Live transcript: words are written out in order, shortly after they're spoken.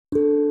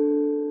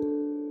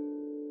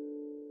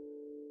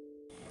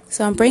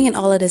So I'm bringing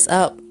all of this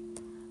up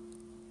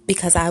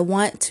because I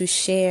want to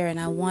share and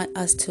I want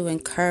us to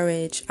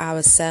encourage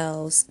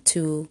ourselves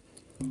to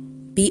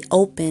be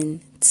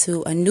open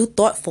to a new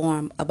thought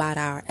form about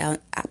our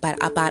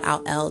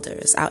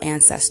elders, our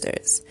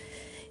ancestors,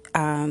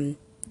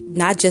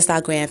 not just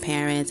our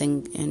grandparents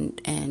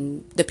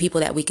and the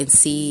people that we can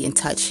see and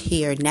touch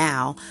here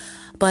now,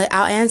 but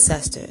our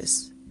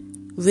ancestors.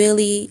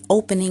 Really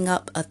opening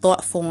up a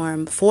thought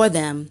form for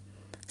them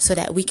so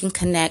that we can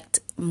connect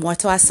more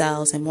to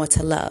ourselves and more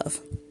to love.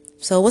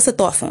 So what's a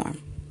thought form,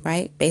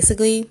 right?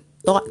 Basically,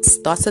 thoughts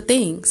are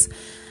things.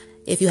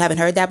 If you haven't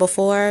heard that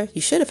before,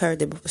 you should have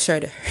heard it.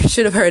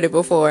 Should have heard it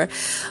before.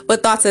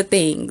 But thoughts are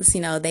things.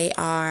 They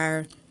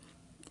are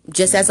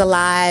just as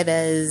alive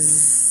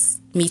as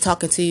me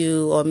talking to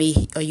you or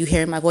you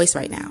hearing my voice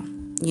right now.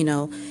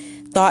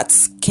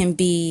 Thoughts can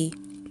be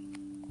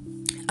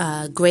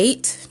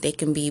great. They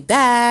can be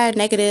bad,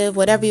 negative,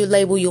 whatever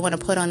label you want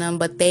to put on them,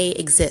 but they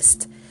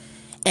exist.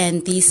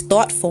 And these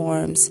thought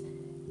forms,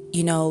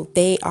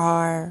 they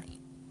are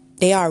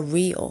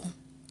real.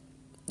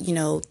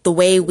 The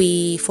way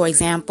we, for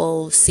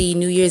example, see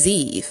New Year's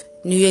Eve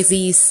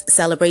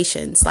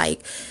celebrations,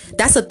 like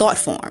that's a thought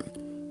form.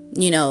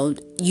 You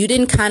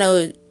didn't kind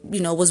of,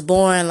 was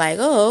born like,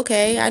 oh,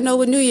 okay, I know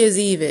what New Year's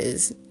Eve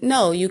is.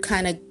 No, you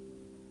kind of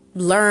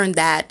learned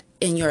that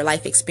in your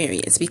life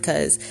experience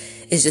because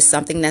it's just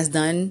something that's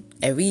done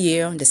every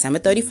year on December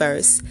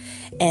 31st.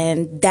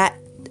 And that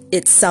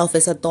itself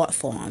is a thought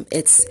form.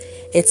 It's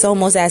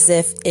almost as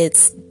if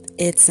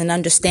it's an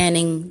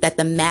understanding that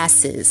the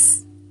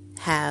masses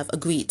have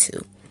agreed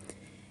to.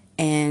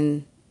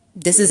 And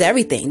this is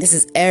everything. This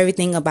is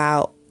everything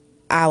about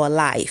our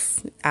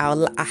life,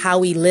 how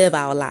we live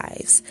our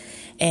lives.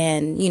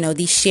 And,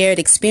 these shared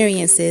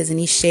experiences and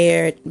these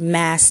shared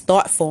mass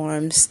thought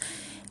forms,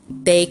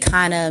 they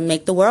kind of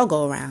make the world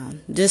go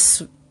around.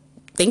 Just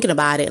thinking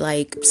about it,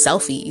 like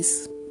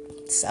selfies.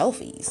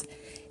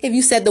 If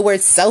you said the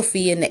word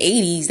selfie in the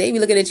 80s, they'd be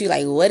looking at you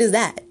like, what is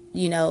that?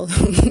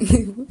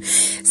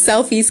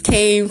 Selfies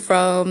came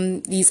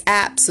from these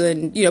apps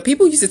and,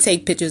 people used to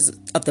take pictures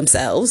of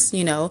themselves,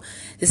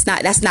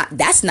 that's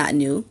not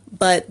new,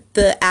 but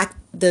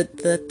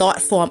the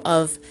thought form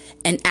of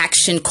an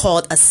action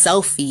called a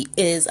selfie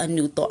is a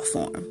new thought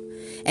form.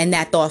 And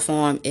that thought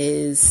form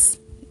is,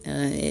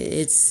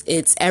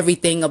 it's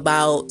everything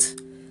about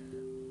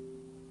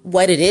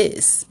what it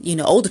is.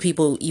 Older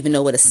people even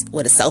know what a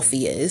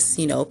selfie is.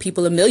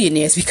 People are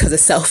millionaires because of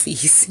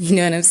selfies. You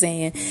know what I'm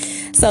saying?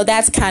 So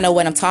that's kind of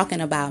what I'm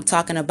talking about. I'm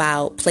talking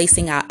about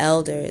placing our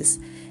elders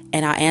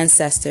and our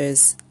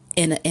ancestors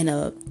in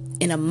a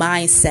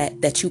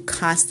mindset that you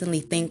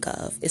constantly think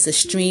of. It's a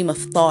stream of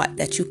thought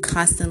that you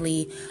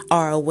constantly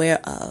are aware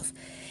of.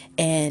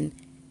 And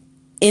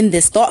in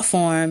this thought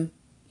form,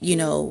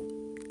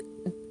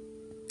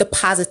 the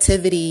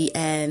positivity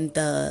and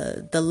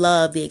the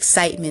love, the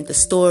excitement, the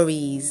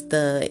stories,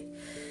 the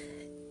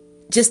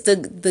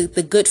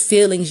good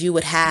feelings you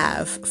would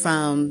have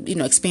from,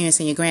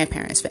 experiencing your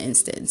grandparents, for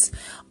instance,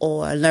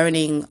 or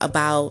learning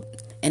about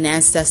an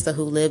ancestor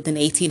who lived in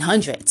the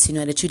 1800s,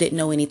 that you didn't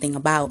know anything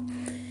about,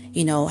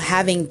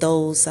 having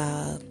those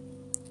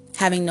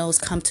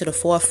come to the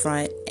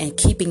forefront and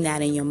keeping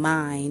that in your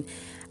mind,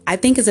 I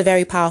think is a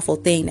very powerful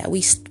thing that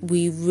we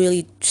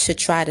really should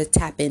try to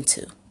tap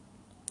into.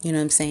 You know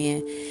what I'm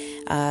saying?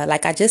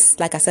 Like I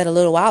said a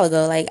little while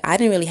ago, like I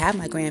didn't really have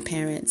my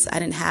grandparents. I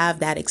didn't have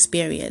that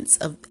experience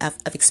of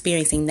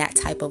experiencing that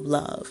type of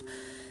love.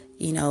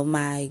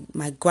 My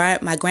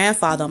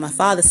grandfather on my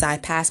father's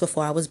side passed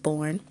before I was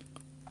born.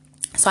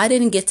 So I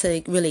didn't get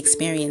to really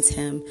experience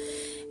him.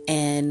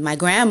 And my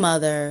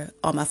grandmother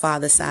on my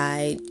father's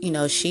side,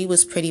 she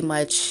was pretty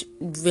much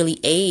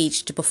really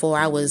aged before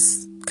I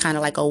was kind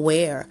of like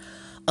aware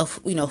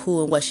of,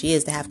 who and what she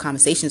is to have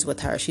conversations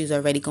with her. She was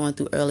already going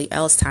through early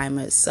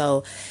Alzheimer's.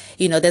 So,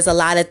 there's a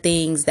lot of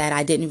things that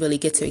I didn't really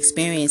get to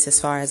experience as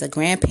far as a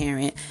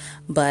grandparent.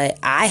 But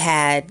I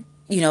had,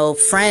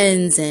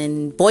 friends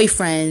and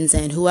boyfriends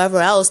and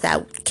whoever else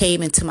that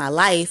came into my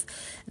life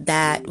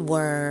that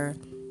were,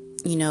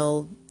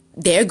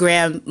 their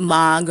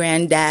grandma,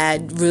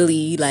 granddad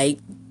really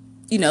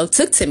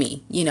took to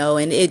me,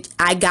 and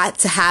I got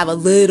to have a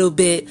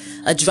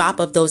drop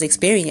of those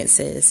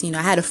experiences.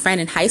 I had a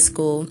friend in high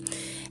school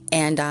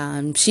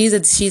and, she's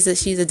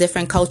a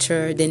different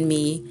culture than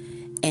me.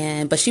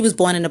 But she was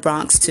born in the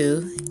Bronx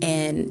too.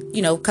 And,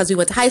 cause we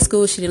went to high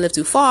school, she didn't live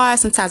too far.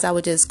 Sometimes I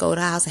would just go to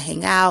the house and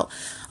hang out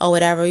or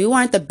whatever. We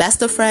weren't the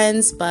best of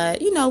friends, but,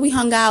 we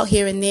hung out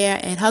here and there.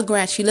 And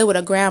she lived with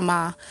her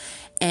grandma.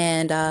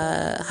 And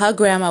her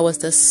grandma was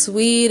the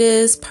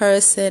sweetest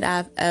person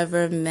I've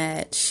ever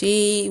met.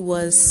 She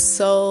was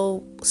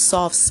so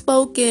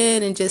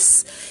soft-spoken and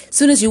just as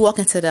soon as you walk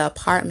into the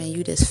apartment,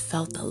 you just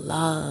felt the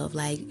love.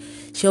 Like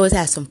she always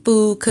had some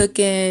food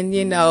cooking,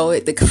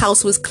 the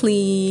house was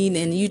clean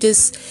and you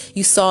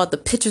saw the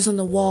pictures on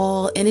the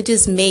wall and it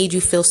just made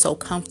you feel so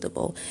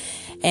comfortable.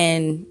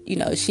 And,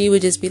 she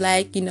would just be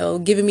like,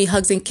 giving me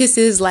hugs and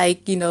kisses,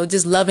 like,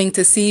 just loving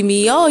to see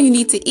me. Oh, you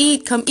need to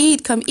eat, come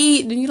eat, come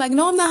eat. And you're like,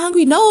 no, I'm not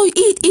hungry. No,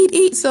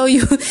 eat. So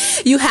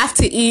you have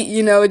to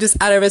eat,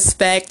 just out of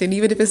respect. And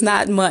even if it's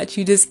not much,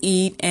 you just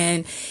eat.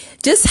 And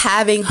just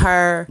having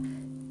her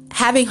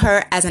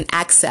as an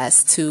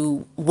access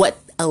to what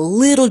a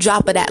little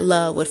drop of that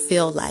love would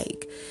feel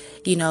like,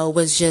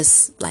 was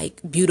just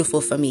like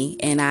beautiful for me.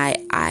 And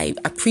I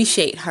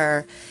appreciate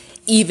her,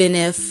 even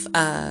if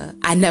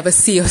I never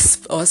see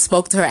or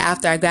spoke to her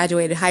after I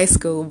graduated high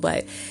school.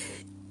 But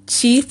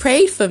she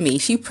prayed for me.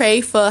 She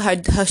prayed for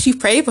she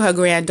prayed for her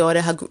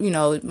granddaughter.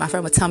 My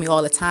friend would tell me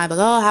all the time, like,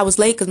 oh, I was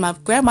late because my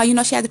grandma,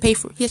 she had to pay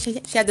for,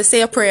 she had to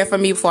say a prayer for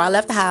me before I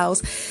left the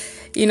house.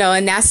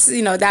 And that's,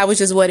 that was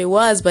just what it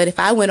was. But if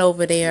I went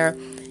over there,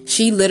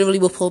 she literally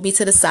would pull me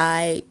to the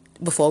side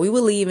before we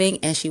were leaving,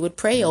 and she would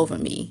pray over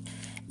me.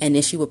 And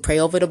then she would pray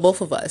over the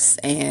both of us.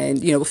 And,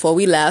 before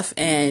we left,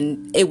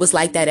 and it was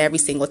like that every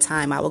single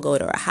time I would go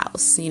to her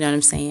house. You know what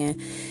I'm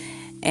saying?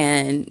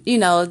 And,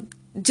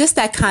 just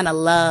that kind of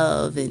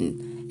love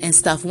and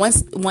stuff.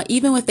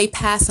 Even if they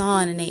pass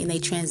on and they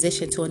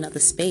transition to another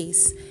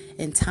space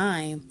in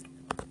time,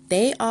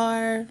 they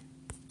are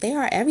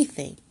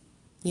everything.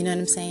 You know what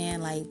I'm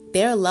saying? Like,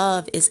 their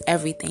love is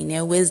everything.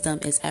 Their wisdom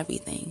is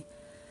everything.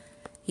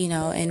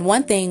 And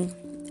one thing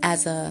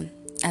as a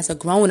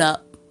grown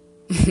up,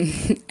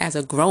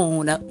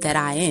 that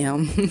I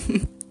am,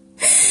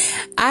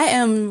 I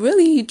am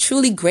really,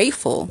 truly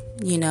grateful,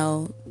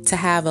 to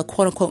have a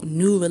quote unquote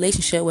new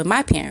relationship with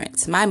my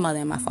parents, my mother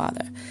and my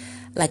father.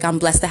 Like, I'm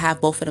blessed to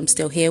have both of them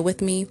still here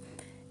with me.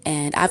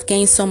 And I've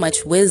gained so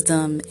much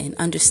wisdom and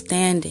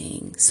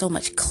understanding, so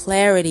much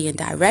clarity and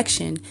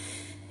direction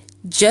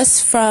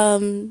just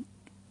from,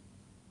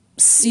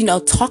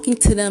 talking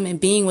to them and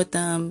being with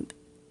them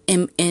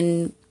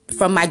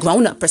from my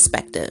grown up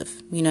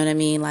perspective. You know what I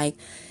mean? Like,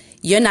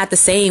 you're not the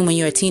same when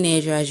you're a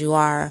teenager as you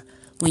are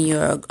when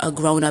you're a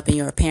grown up and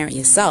you're a parent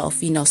yourself,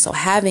 so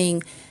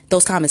having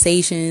those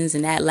conversations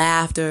and that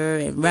laughter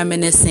and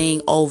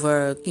reminiscing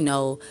over,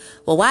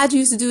 well, why'd you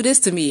used to do this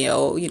to me?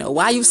 Or,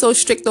 why you so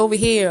strict over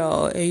here?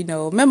 Or,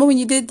 remember when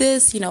you did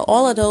this?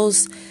 All of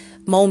those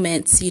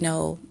moments,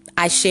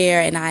 I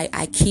share and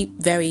I keep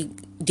very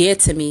dear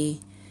to me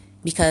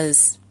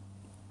because,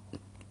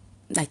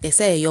 like they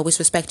say, you always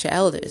respect your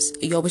elders.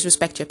 You always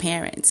respect your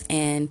parents.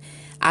 And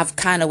I've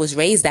kind of was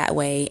raised that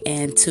way.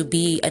 And to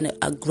be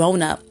a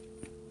grown up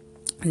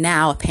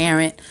now, a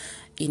parent,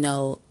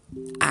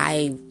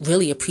 I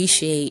really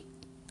appreciate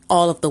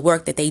all of the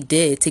work that they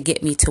did to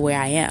get me to where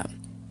I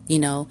am,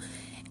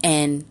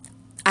 and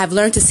I've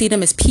learned to see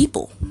them as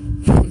people.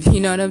 You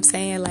know what I'm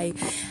saying? Like,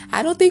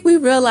 I don't think we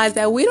realize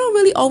that we don't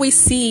really always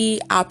see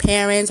our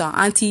parents, our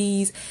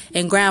aunties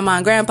and grandma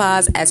and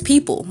grandpas as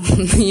people.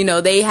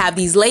 They have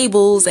these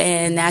labels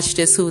and that's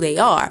just who they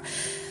are.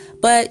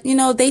 But,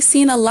 they've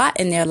seen a lot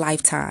in their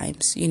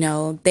lifetimes.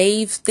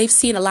 They've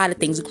seen a lot of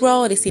things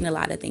grow. They've seen a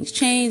lot of things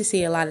change. They've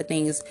seen a lot of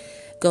things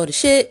go to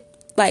shit.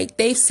 Like,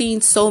 they've seen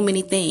so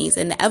many things,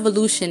 and the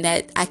evolution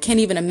that I can't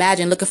even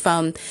imagine looking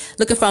from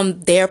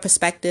their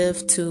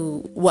perspective to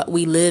what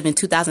we live in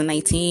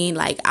 2019.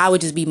 Like, I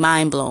would just be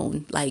mind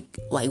blown. Like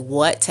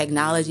what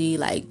technology,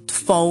 like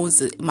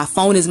phones, my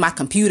phone is my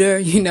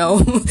computer,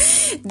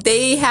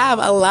 they have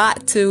a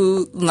lot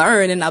to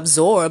learn and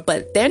absorb,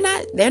 but they're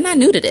not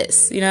new to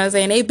this. You know what I'm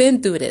saying? They've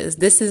been through this.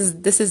 This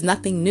is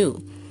nothing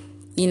new.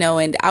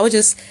 And I was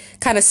just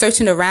kind of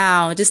searching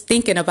around, just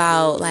thinking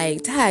about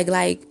like,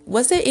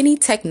 was there any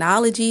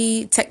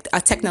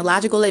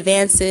technological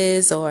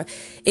advances or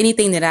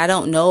anything that I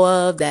don't know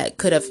of that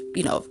could have,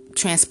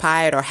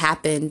 transpired or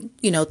happened,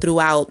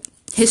 throughout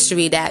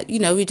history that,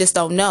 we just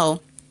don't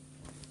know.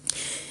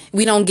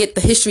 We don't get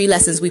the history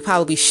lessons we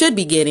probably should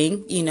be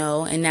getting,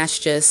 and that's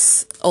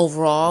just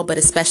overall, but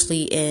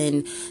especially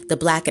in the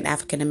Black and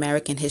African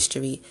American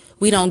history,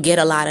 we don't get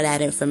a lot of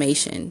that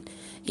information.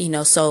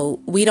 So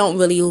we don't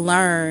really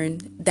learn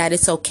that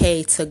it's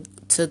okay to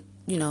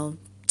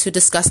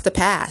discuss the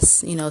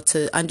past,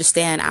 to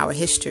understand our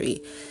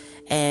history.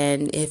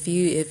 And if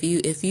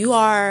you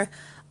are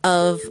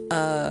of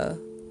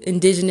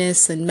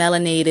indigenous and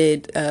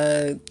melanated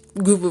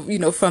group of,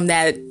 from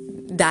that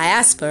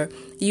diaspora,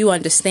 you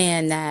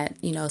understand that,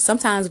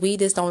 sometimes we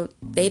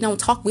don't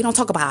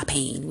talk about our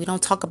pain. We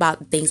don't talk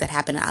about things that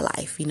happen in our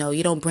life.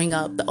 You don't bring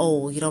up the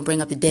old, you don't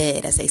bring up the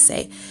dead, as they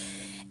say.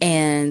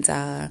 And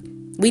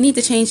we need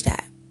to change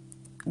that.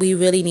 We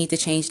really need to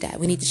change that.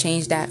 We need to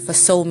change that for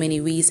so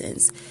many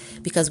reasons,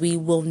 because we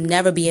will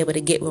never be able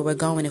to get where we're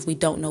going if we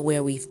don't know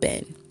where we've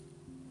been.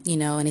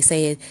 And they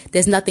say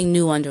there's nothing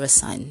new under a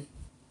sun.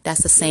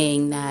 That's a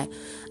saying that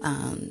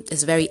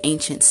is a very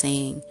ancient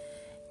saying.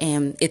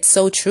 And it's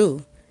so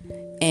true.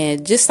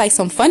 And just like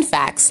some fun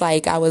facts,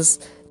 like I was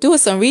doing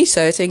some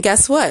research, and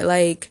guess what?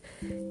 Like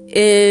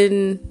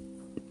in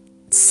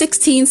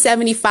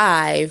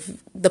 1675,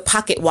 the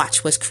pocket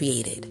watch was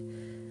created.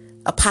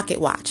 A pocket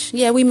watch.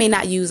 Yeah, we may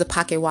not use a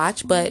pocket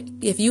watch, but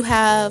if you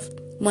have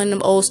one of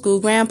them old school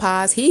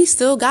grandpas, he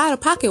still got a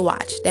pocket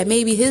watch that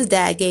maybe his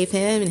dad gave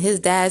him and his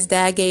dad's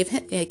dad gave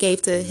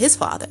to his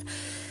father.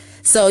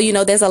 So,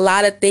 there's a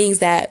lot of things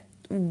that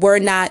were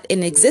not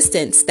in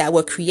existence that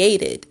were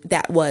created,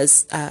 that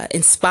was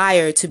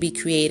inspired to be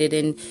created.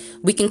 And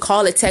we can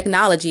call it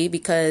technology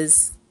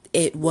because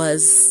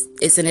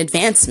it's an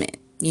advancement,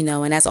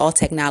 and that's all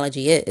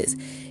technology is.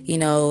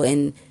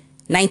 In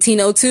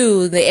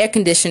 1902, the air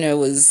conditioner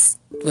was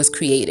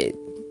created.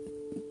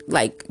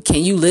 Like,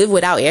 can you live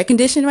without air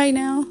conditioning right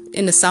now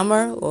in the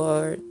summer?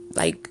 Or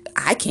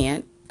I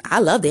can't. I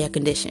love the air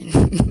condition.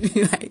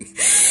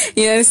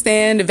 You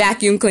understand? The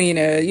vacuum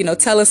cleaner,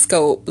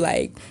 telescope,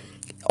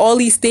 all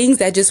these things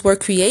that just were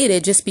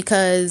created just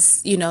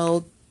because,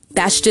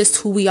 that's just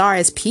who we are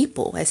as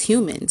people, as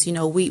humans.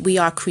 We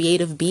are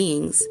creative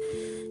beings.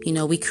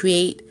 We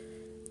create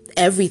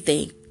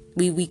everything.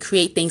 We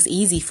create things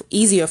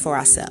easier for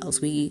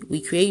ourselves.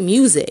 We create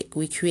music.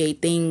 We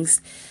create things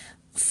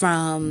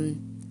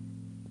from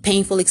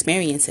painful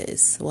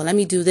experiences. Well, let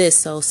me do this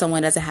so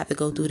someone doesn't have to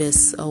go through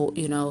this, or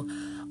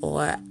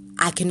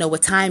I can know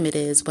what time it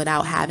is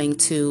without having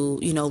to,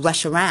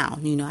 rush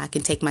around. I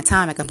can take my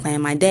time. I can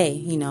plan my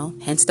day,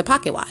 hence the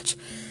pocket watch.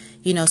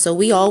 So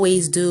we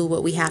always do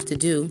what we have to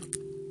do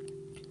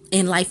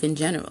in life in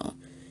general,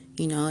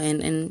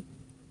 and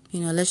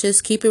let's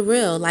just keep it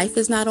real. Life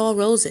is not all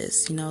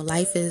roses.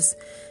 Life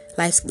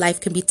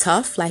can be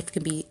tough. Life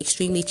can be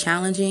extremely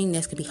challenging.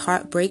 There can be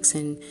heartbreaks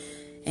and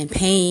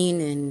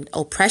pain and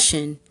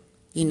oppression.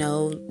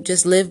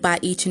 Just live by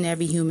each and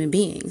every human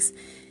beings.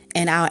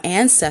 And our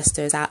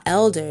ancestors, our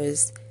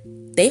elders,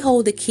 they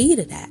hold the key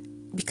to that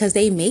because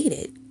they made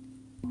it.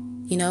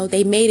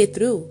 They made it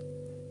through.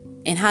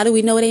 And how do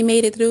we know they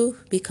made it through?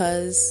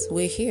 Because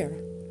we're here.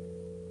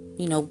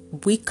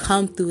 We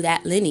come through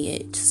that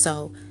lineage.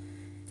 So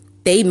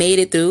they made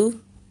it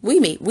through.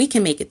 We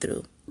can make it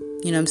through.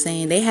 You know what I'm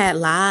saying? They had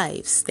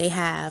lives. They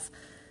have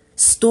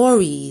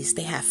stories.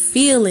 They have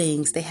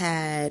feelings. They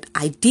had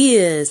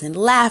ideas and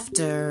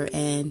laughter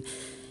and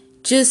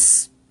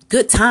just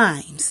good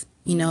times.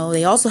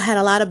 They also had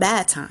a lot of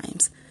bad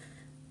times.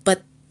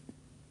 But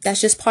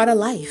that's just part of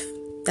life.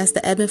 That's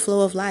the ebb and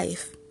flow of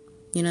life.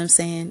 You know what I'm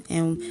saying?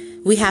 And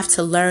we have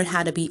to learn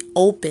how to be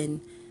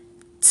open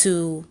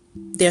to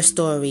their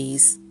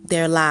stories,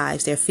 their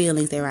lives, their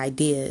feelings, their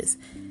ideas.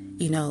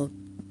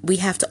 We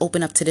have to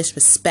open up to this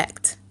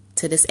respect,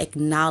 to this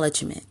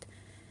acknowledgement,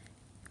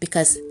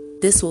 because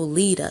this will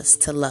lead us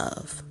to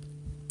love.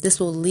 This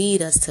will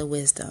lead us to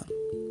wisdom.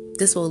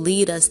 This will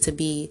lead us to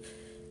be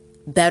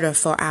better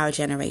for our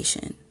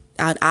generation,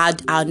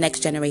 our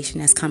next generation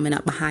that's coming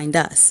up behind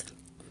us.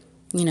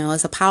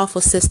 It's a powerful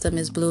system.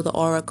 It's Blue the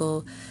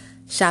Oracle.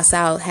 Shouts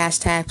out,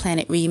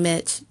 #Planet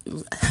Remix.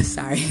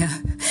 Sorry,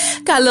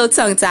 got a little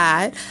tongue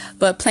tied,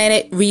 but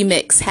Planet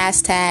Remix,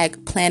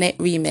 #Planet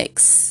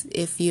Remix.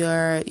 If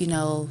you're,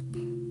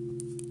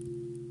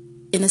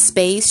 in a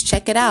space,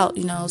 check it out,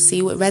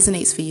 see what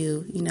resonates for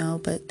you,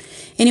 but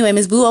anyway,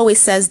 Ms. Blue always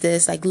says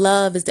this,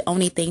 love is the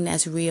only thing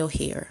that's real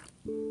here.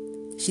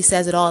 She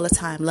says it all the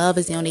time. Love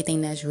is the only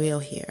thing that's real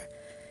here.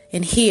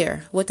 And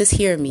here, what does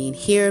here mean?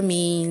 Here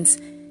means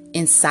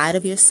inside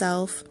of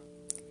yourself.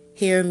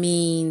 Here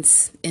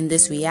means in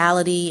this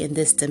reality, in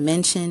this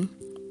dimension.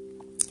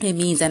 It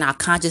means in our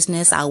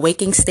consciousness, our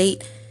waking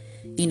state.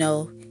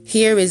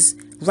 Here is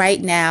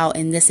right now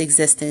in this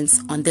existence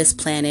on this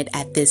planet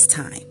at this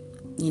time.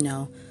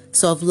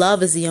 So if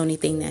love is the only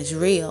thing that's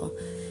real,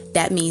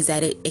 that means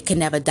that it can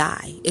never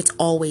die. It's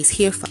always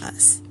here for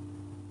us.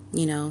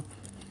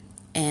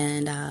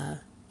 And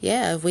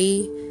if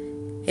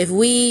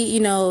we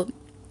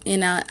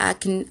I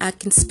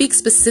can speak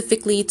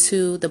specifically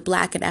to the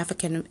Black and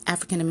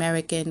African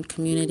American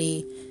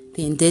community,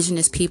 the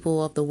indigenous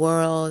people of the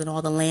world and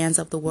all the lands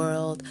of the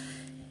world.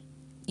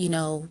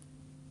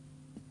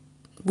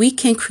 We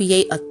can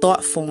create a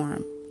thought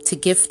form to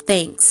give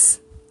thanks,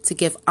 to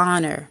give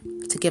honor,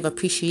 to give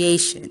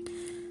appreciation,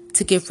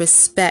 to give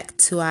respect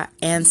to our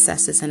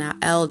ancestors and our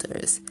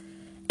elders.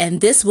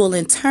 And this will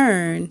in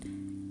turn,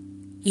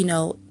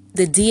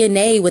 the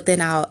DNA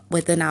within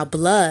our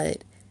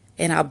blood,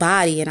 in our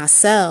body, in our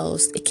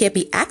cells, it can't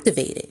be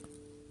activated.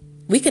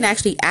 We can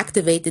actually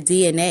activate the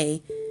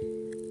DNA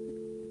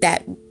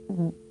that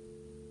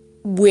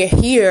we're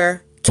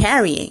here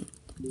carrying,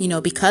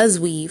 because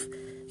we've,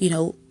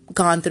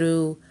 gone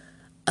through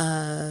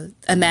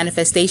a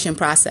manifestation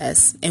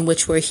process in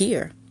which we're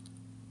here.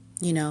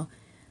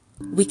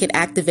 We can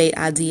activate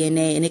our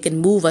DNA and it can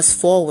move us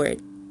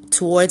forward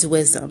towards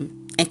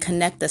wisdom and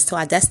connect us to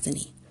our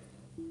destiny.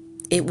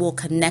 It will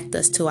connect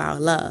us to our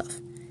love.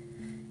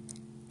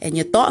 And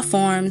your thought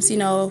forms,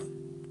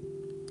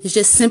 is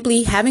just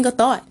simply having a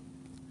thought.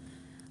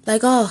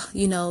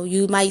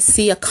 You might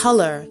see a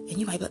color and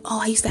you might be like,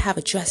 I used to have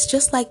a dress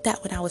just like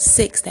that when I was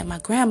 6 that my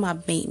grandma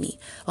made me.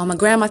 Or my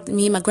grandma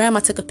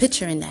took a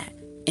picture in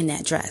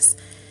that dress.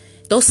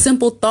 Those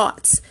simple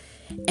thoughts.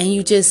 And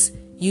you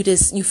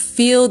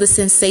feel the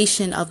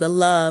sensation of the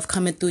love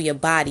coming through your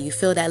body. You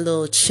feel that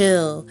little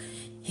chill.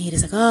 And you're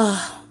just like,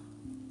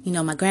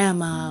 my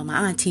grandma,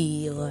 my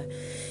auntie, or,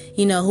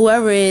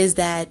 whoever is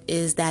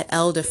that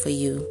elder for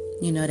you,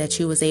 that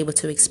you was able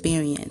to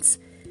experience.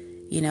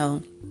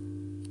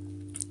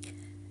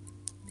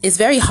 It's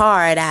very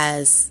hard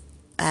as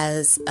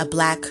a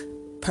black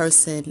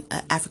person,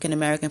 an African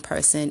American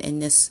person in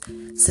this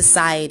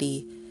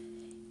society,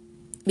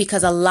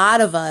 because a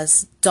lot of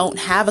us don't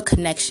have a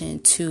connection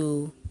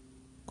to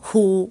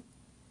who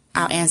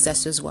our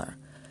ancestors were.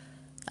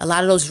 A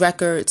lot of those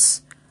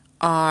records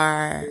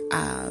are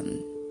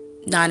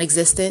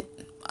non-existent.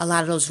 A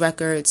lot of those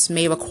records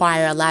may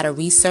require a lot of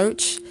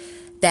research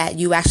that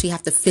you actually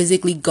have to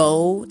physically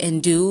go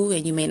and do,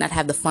 and you may not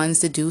have the funds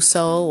to do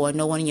so, or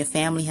no one in your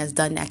family has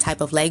done that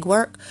type of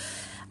legwork.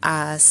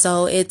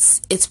 So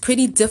it's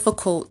pretty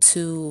difficult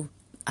to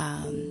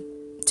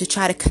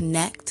try to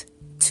connect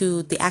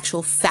to the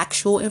actual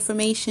factual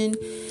information,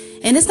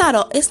 and it's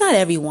not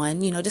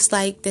everyone. Just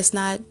like there's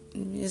not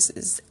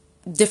it's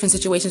different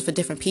situations for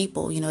different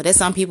people. There's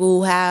some people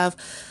who have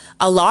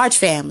a large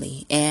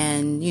family,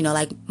 and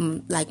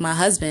like my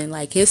husband,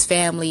 like his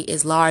family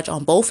is large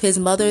on both his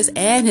mother's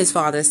and his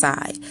father's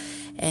side,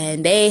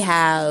 and they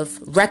have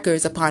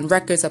records upon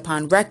records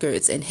upon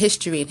records and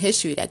history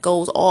that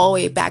goes all the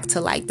way back to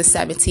like the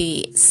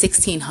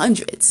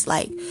 1600s.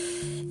 Like,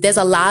 there's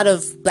a lot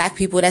of black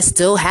people that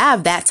still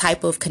have that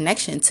type of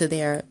connection to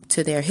their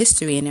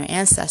history and their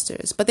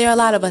ancestors, but there are a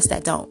lot of us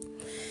that don't.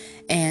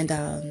 And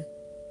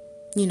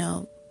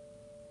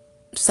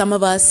some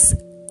of us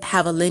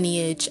have a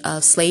lineage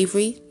of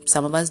slavery,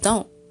 some of us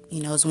don't.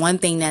 It's one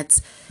thing that's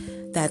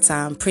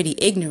pretty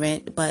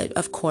ignorant, but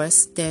of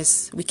course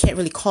we can't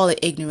really call it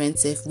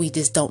ignorance if we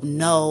just don't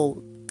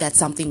know that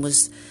something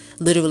was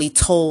literally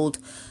told.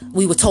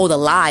 We were told a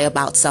lie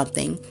about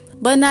something.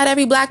 But not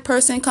every black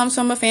person comes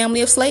from a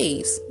family of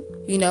slaves.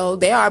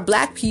 There are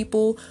black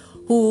people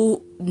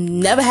who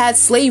never had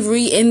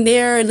slavery in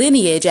their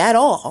lineage at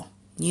all.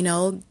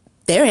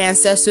 Their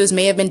ancestors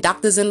may have been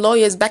doctors and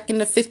lawyers back in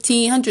the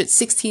 1500s,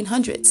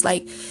 1600s.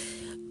 Like,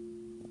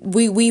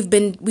 we've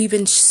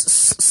been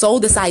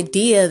sold this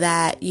idea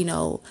that,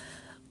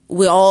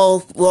 we're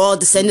all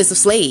descendants of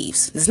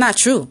slaves. It's not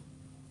true.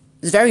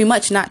 It's very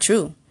much not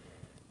true.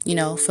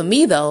 For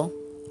me though,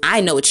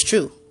 I know it's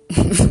true.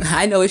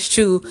 I know it's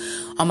true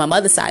on my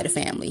mother's side of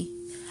family.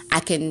 I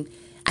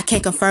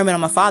can't confirm it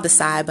on my father's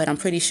side, but I'm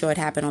pretty sure it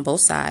happened on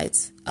both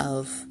sides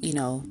of,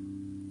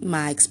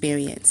 my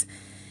experience.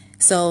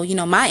 So,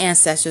 my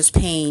ancestors'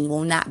 pain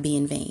will not be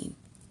in vain.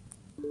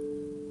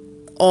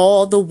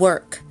 All the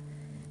work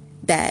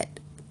that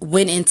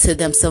went into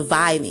them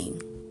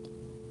surviving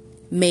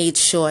made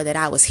sure that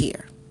I was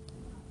here.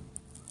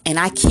 And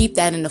I keep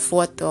that in the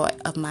forethought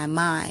of my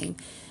mind.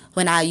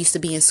 When I used to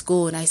be in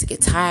school and I used to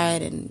get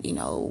tired and,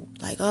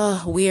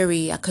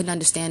 weary, I couldn't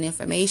understand the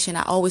information,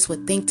 I always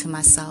would think to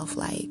myself,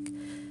 like,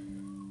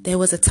 there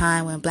was a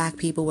time when black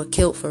people were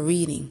killed for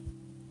reading,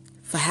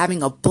 for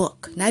having a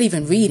book, not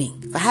even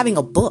reading, for having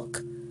a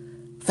book,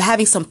 for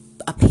having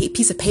a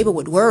piece of paper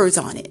with words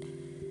on it.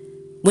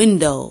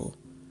 Window,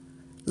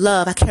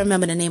 Love, I can't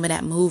remember the name of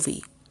that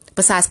movie.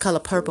 Besides Color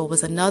Purple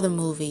was another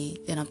movie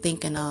that I'm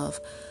thinking of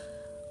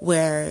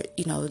where,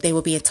 they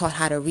were being taught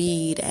how to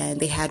read and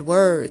they had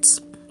words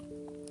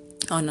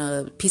on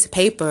a piece of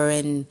paper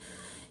and,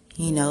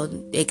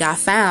 it got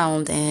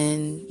found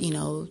and,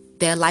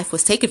 their life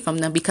was taken from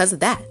them because of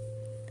that.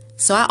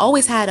 So I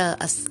always had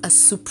a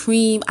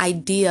supreme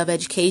idea of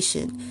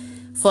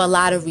education for a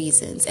lot of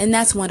reasons. And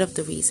that's one of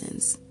the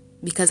reasons,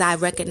 because I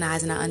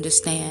recognize and I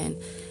understand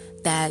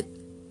that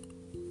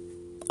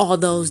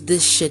although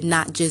this should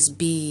not just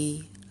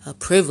be a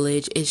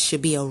privilege, it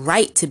should be a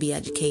right to be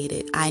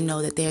educated. I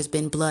know that there's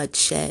been blood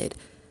shed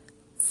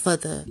for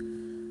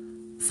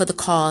the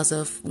cause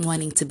of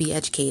wanting to be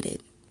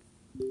educated.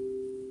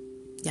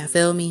 Y'all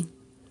feel me?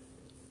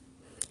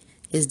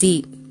 It's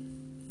deep.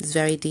 It's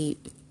very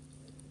deep.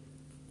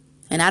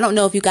 And I don't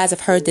know if you guys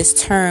have heard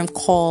this term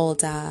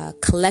called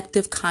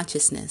collective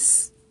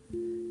consciousness.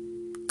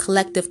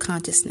 Collective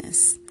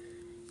consciousness.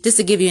 Just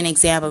to give you an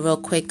example, real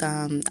quick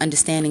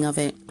understanding of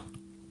it.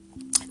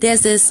 There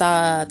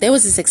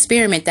was this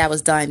experiment that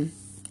was done.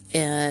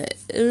 I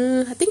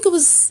think it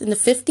was in the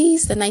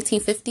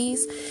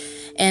 1950s.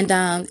 And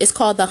it's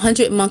called the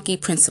 100 Monkey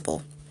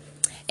Principle.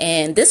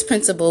 And this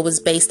principle was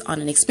based on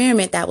an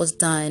experiment that was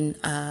done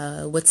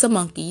with some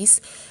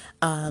monkeys.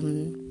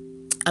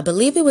 I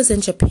believe it was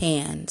in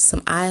Japan,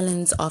 some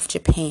islands off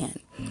Japan.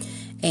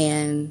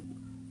 And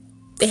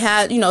they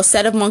had, a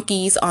set of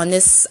monkeys on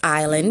this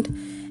island,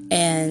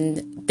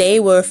 and they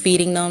were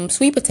feeding them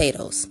sweet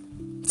potatoes.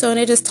 So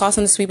they're just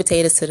tossing the sweet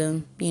potatoes to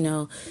them,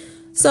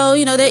 So,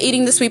 they're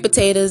eating the sweet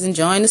potatoes,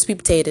 enjoying the sweet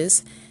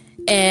potatoes.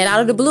 And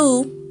out of the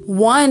blue,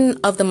 one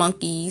of the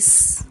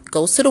monkeys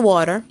goes to the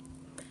water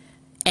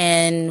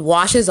and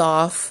washes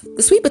off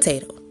the sweet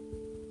potato.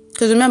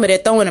 Because remember, they're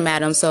throwing them at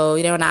them. So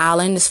they're on an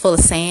island, it's full of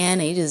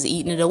sand, and they're just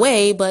eating it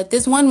away. But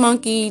this one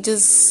monkey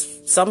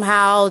just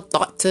somehow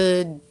thought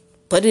to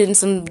put it in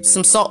some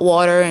salt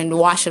water and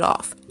wash it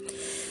off.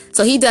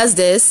 So he does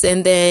this,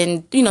 and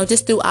then,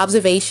 just through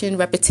observation,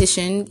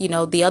 repetition,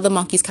 the other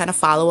monkeys kind of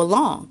follow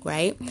along,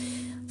 right?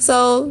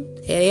 So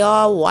here they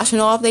are washing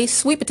off their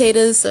sweet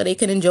potatoes so they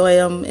can enjoy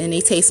them, and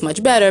they taste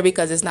much better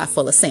because it's not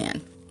full of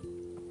sand.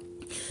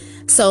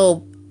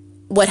 So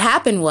what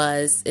happened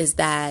is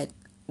that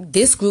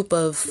this group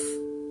of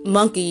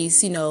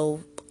monkeys,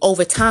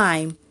 over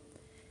time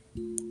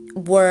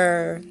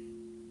were,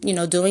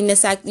 doing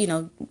this act,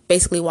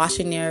 basically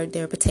washing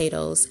their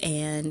potatoes,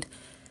 and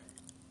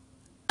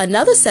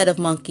another set of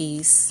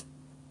monkeys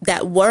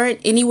that weren't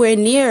anywhere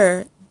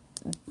near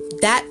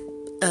that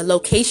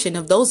location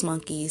of those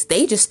monkeys,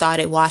 they just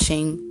started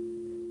washing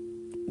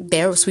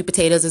their sweet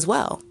potatoes as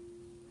well.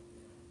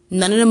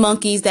 None of the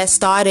monkeys that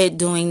started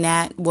doing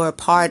that were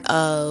part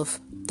of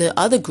the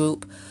other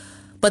group,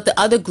 but the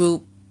other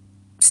group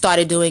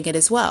started doing it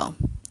as well.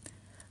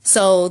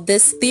 So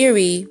this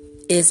theory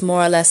is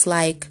more or less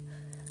like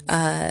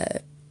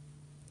the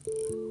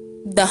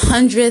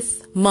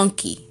 100th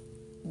monkey,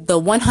 the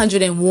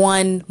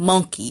 101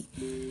 monkey,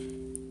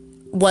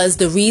 was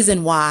the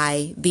reason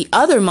why the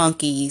other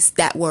monkeys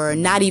that were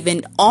not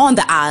even on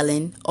the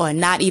island or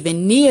not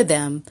even near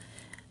them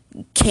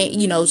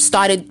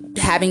started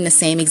having the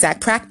same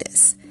exact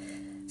practice.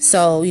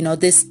 So,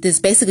 this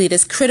basically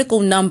this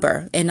critical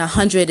number, and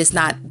 100 is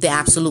not the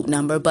absolute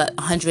number, but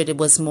 100, it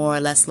was more or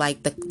less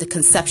like the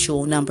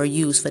conceptual number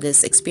used for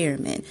this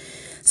experiment.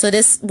 So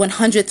this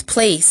 100th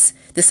place,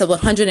 this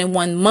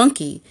 101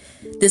 monkey,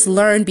 this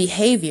learned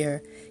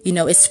behavior,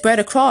 is spread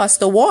across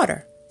the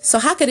water. So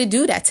how could it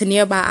do that to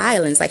nearby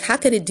islands? Like, how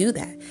could it do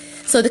that?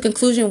 So the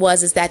conclusion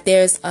is that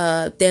it's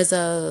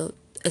a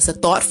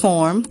thought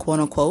form, quote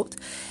unquote,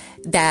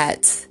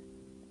 that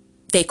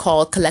they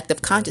call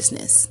collective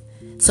consciousness.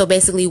 So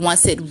basically,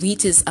 once it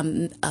reaches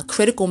a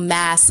critical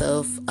mass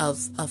of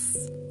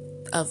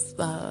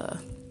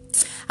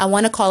I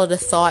want to call it a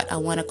thought, I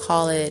want to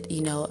call it,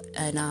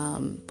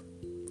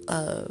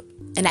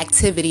 an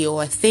activity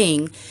or a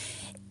thing,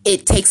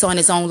 it takes on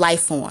its own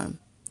life form,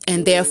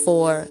 and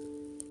therefore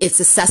it's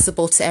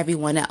accessible to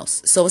everyone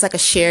else. So it's like a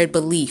shared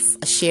belief,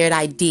 a shared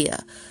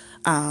idea,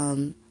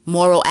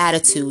 moral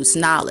attitudes,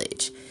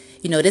 knowledge.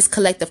 This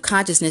collective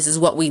consciousness is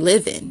what we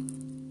live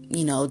in.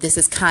 This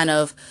is kind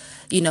of,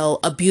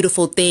 a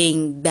beautiful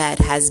thing that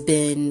has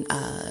been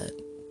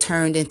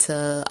turned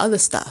into other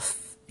stuff,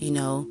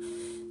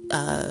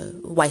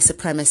 white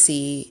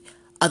supremacy,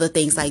 other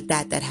things like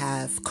that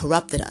have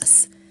corrupted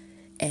us.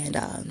 And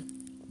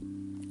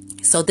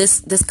so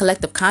this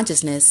collective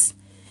consciousness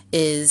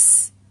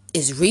is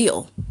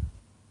real,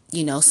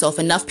 so if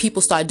enough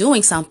people start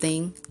doing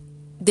something,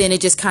 then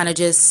it just kind of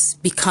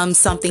just becomes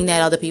something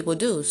that other people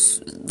do.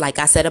 Like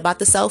I said about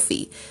the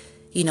selfie,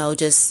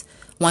 just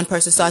one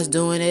person starts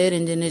doing it,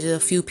 and then there's a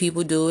few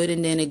people do it,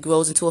 and then it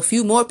grows into a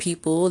few more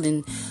people,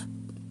 and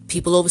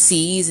people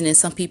overseas, and then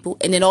some people,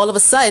 and then all of a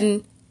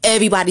sudden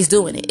everybody's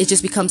doing it. It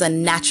just becomes a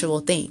natural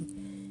thing.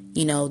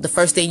 The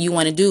first thing you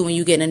want to do when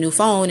you get a new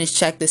phone is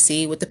check to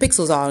see what the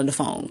pixels are on the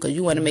phone, because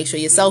you want to make sure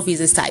your selfies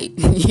is tight,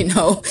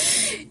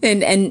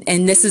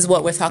 and this is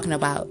what we're talking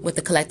about with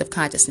the collective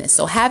consciousness.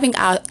 So having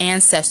our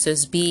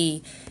ancestors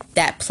be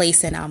that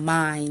place in our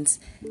minds,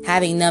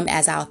 having them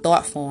as our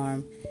thought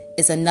form,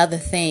 is another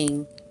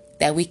thing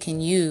that we can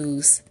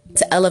use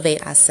to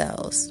elevate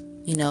ourselves.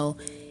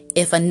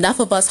 If enough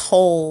of us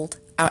hold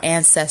our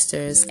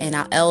ancestors and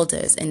our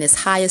elders in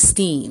this high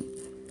esteem,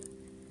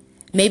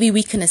 maybe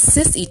we can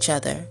assist each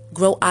other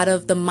grow out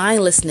of the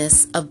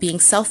mindlessness of being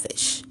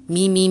selfish.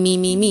 Me,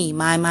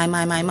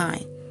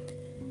 mine.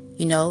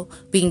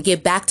 We can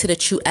get back to the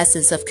true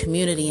essence of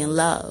community and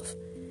love.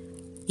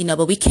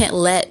 But we can't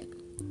let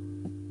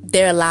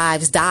their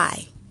lives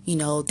die.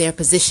 Their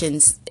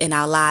positions in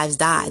our lives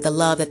die. The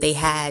love that they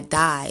had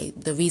die.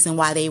 The reason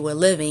why they were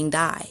living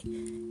die.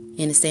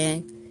 You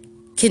understand?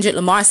 Kendrick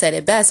Lamar said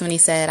it best when he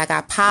said, I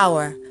got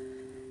power.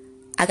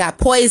 I got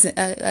poison.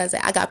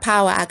 I got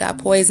power. I got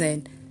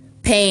poison,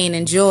 pain,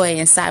 and joy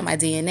inside my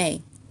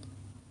DNA.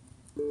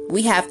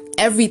 We have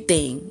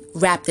everything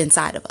wrapped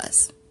inside of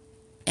us.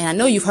 And I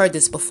know you've heard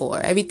this before.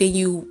 Everything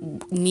you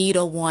need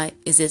or want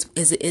is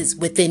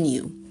within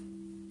you.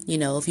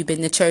 If you've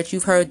been to church,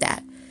 you've heard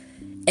that.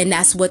 And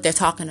that's what they're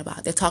talking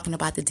about. They're talking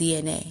about the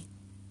DNA.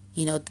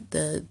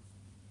 The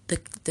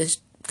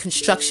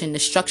construction, the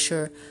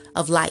structure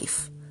of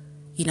life.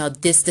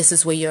 This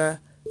is where your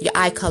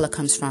eye color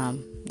comes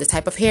from. The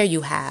type of hair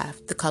you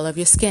have, the color of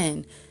your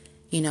skin,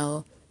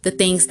 the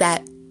things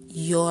that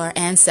your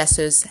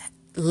ancestors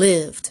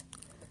lived.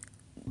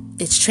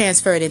 It's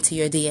transferred into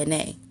your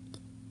DNA.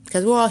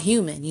 Because we're all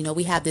human.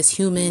 We have this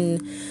human,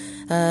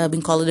 we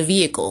can call it a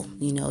vehicle,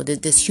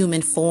 this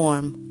human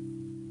form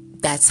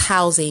that's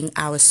housing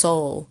our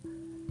soul,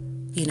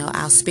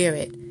 our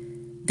spirit.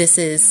 This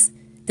is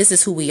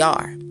who we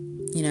are.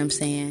 You know what I'm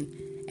saying?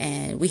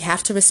 And we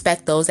have to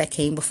respect those that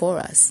came before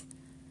us.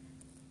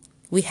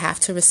 We have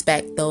to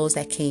respect those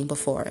that came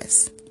before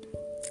us.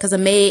 Because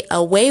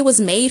a way was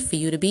made for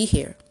you to be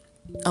here.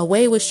 A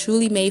way was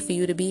truly made for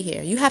you to be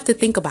here. You have to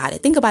think about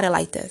it. Think about it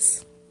like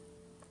this.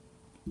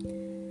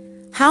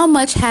 How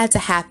much had to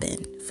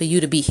happen for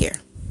you to be here?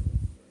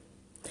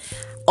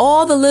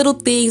 All the little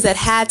things that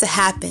had to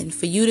happen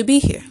for you to be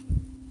here.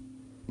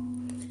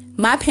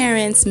 My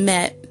parents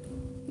met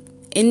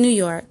in New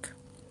York,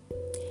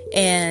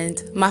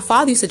 and my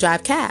father used to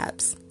drive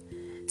cabs.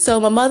 So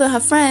my mother and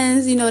her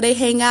friends, they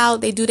hang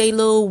out, they do their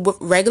little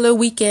regular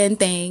weekend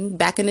thing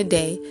back in the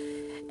day.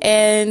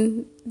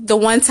 And the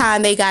one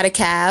time they got a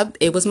cab,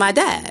 it was my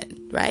dad,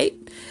 right?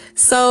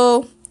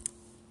 So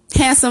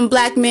handsome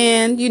black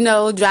man,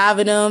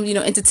 driving them,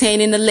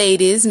 entertaining the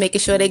ladies, making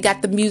sure they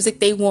got the music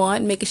they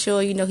want, making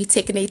sure, he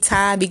taking their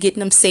time, be getting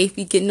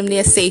them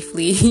there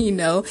safely,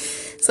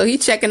 So he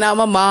checking out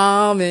my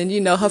mom, and,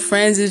 her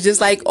friends is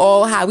just like,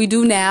 oh, how we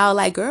do now.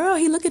 Like, girl,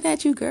 he looking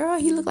at you, girl.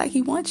 He look like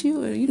he wants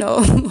you, or,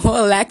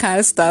 all that kind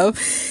of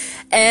stuff.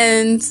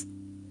 And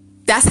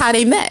that's how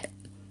they met.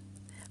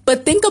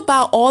 But think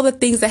about all the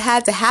things that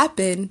had to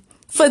happen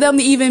for them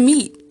to even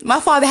meet. My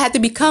father had to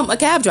become a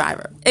cab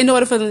driver in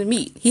order for them to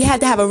meet. He had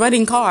to have a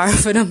running car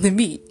for them to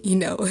meet,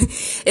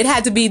 It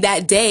had to be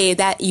that day,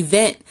 that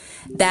event,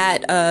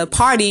 that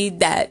party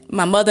that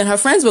my mother and her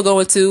friends were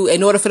going to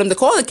in order for them to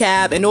call a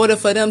cab, in order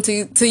for them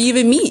to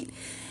even meet,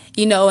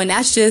 And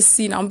that's just,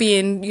 I'm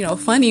being,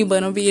 funny,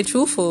 but I'm being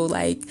truthful.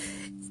 Like,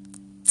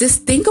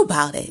 just think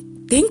about it.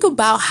 Think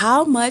about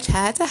how much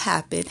had to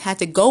happen, had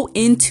to go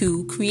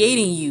into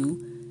creating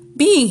you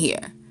being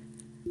here.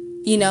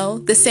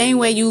 The same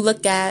way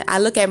I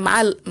look at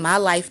my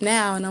life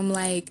now, and I'm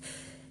like,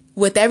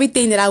 with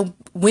everything that I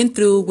went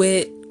through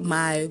with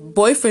my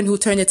boyfriend who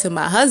turned into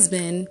my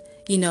husband,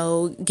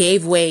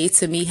 gave way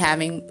to me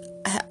having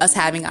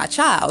our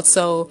child.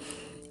 So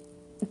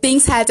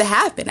things had to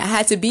happen. I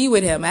had to be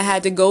with him. I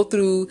had to go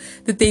through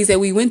the things that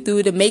we went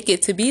through to make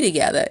it to be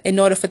together in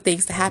order for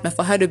things to happen,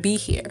 for her to be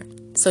here.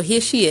 So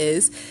here she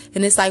is,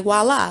 and it's like,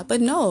 voila.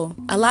 But no,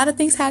 a lot of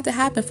things had to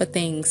happen for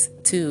things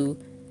to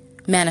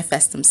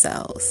manifest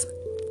themselves.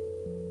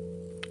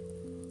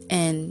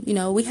 And,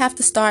 we have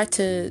to start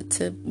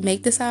to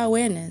make this our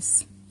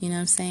awareness. You know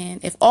what I'm saying?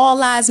 If all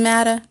lives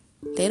matter,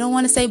 they don't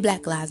want to say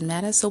Black Lives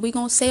Matter. So we're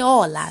going to say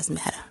all lives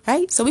matter,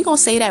 right? So we're going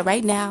to say that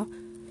right now.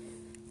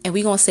 And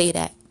we're going to say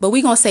that. But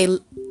we're going to say,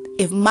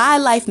 if my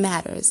life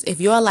matters, if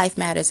your life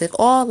matters, if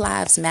all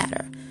lives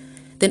matter,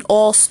 then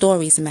all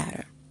stories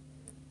matter.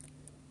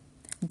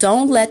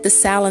 Don't let the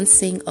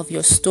silencing of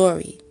your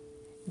story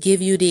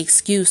give you the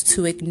excuse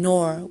to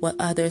ignore what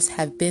others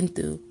have been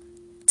through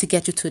to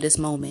get you to this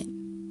moment.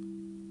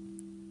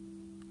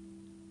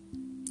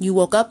 You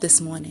woke up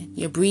this morning.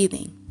 You're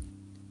breathing.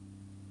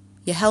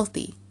 You're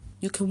healthy.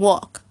 You can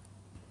walk.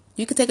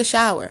 You can take a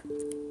shower.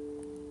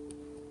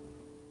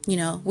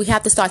 We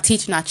have to start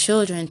teaching our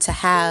children to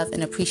have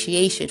an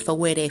appreciation for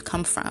where they've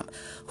come from,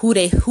 who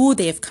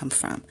they've come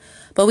from.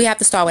 But we have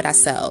to start with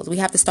ourselves. We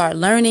have to start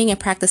learning and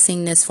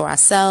practicing this for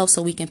ourselves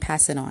so we can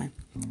pass it on.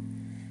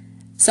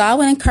 So I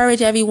would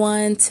encourage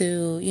everyone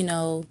to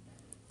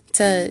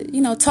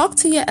talk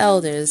to your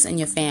elders in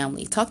your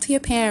family. Talk to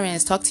your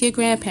parents. Talk to your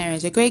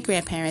grandparents, your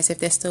great-grandparents if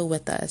they're still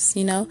with us.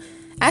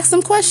 Ask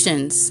them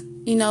questions.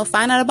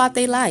 Find out about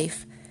their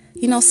life.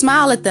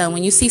 Smile at them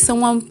when you see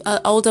someone, an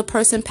older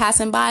person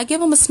passing by. Give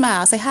them a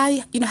smile. Say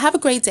hi. Have a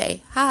great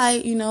day. Hi.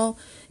 You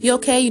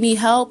okay? You need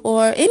help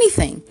or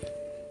anything.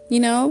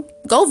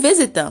 Go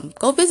visit them.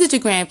 Go visit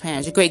your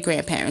grandparents, your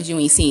great-grandparents you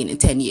ain't seen in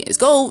 10 years.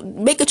 Go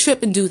make a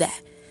trip and do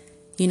that.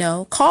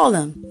 Call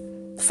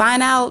them.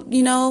 Find out,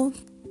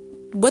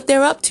 what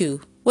they're up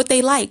to, what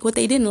they like, what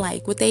they didn't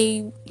like, who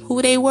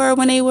they were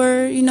when they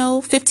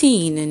were,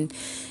 15. And,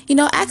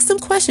 ask them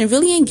questions.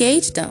 Really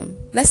engage them.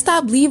 Let's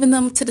stop leaving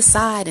them to the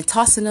side and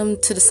tossing them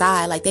to the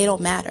side like they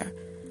don't matter.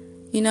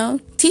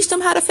 Teach them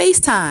how to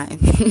FaceTime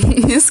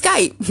and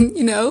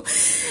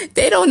Skype.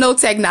 They don't know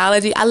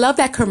technology. I love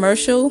that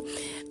commercial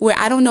where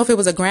I don't know if it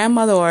was a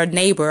grandmother or a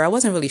neighbor. I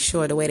wasn't really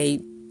sure the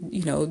way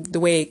the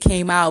way it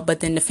came out, but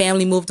then the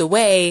family moved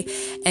away,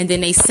 and then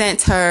they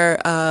sent her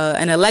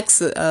an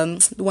Alexa,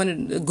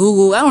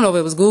 Google. I don't know if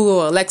it was Google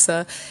or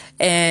Alexa,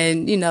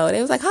 and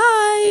they was like,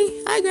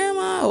 hi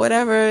grandma, or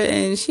whatever,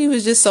 and she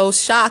was just so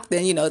shocked,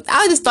 and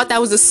I just thought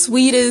that was the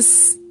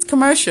sweetest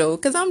commercial,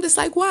 because I'm just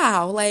like,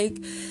 wow, like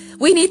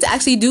we need to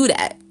actually do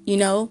that.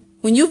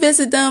 When you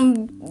visit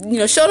them,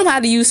 show them how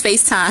to use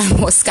FaceTime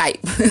or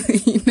Skype.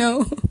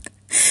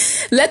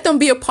 Let them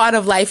be a part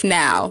of life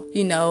now,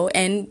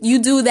 and you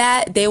do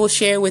that, they will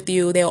share with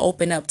you, they'll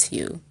open up to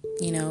you,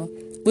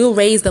 we'll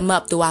raise them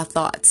up through our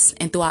thoughts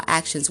and through our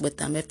actions with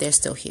them if they're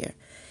still here.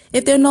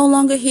 If they're no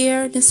longer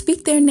here, then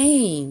speak their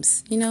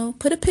names,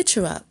 put a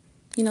picture up,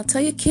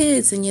 tell your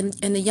kids and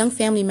the young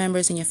family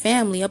members in your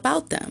family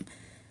about them,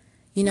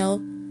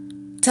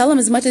 tell them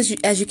as much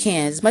as you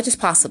can, as much as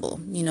possible.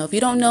 If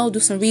you don't know, do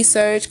some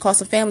research, call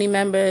some family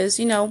members,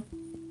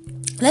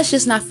 let's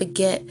just not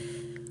forget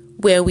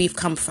where we've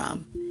come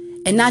from,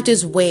 and not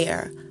just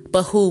where,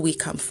 but who we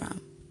come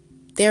from.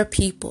 They're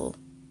people.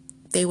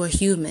 They were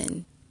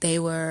human. They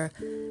were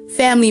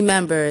family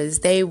members.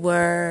 They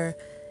were,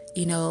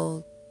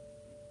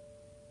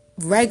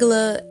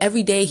 regular,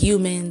 everyday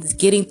humans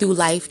getting through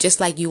life just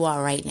like you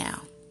are right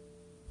now.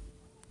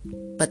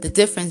 But the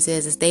difference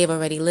is they've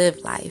already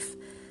lived life.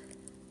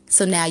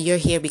 So now you're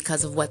here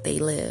because of what they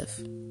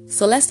live.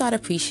 So let's start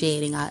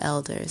appreciating our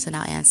elders and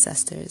our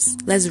ancestors.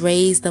 Let's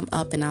raise them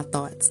up in our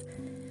thoughts,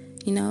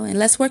 and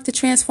let's work to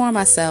transform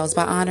ourselves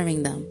by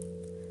honoring them.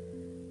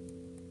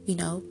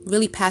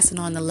 Really passing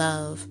on the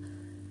love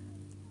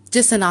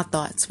just in our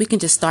thoughts. We can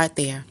just start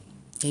there.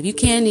 If you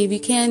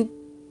can't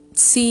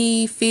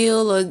see,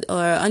 feel,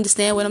 or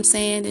understand what I'm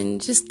saying, then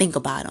just think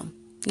about them.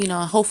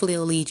 Hopefully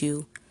it'll lead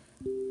you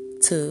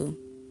to,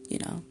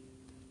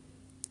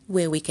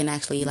 where we can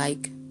actually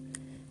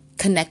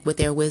connect with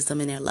their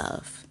wisdom and their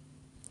love.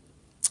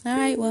 All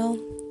right, well,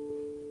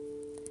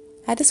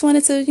 I just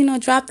wanted to,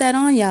 drop that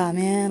on y'all,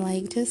 man.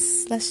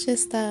 Let's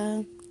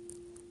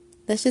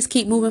just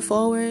keep moving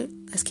forward.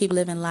 Let's keep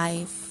living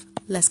life.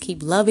 Let's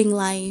keep loving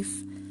life.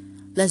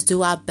 Let's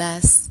do our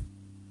best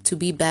to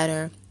be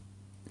better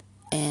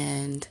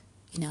and,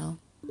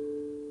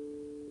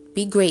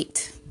 be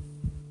great.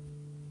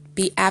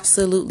 Be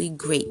absolutely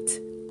great.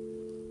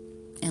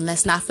 And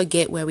let's not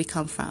forget where we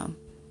come from.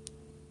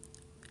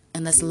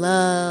 And let's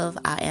love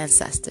our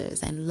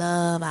ancestors and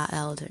love our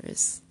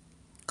elders.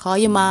 Call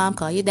your mom,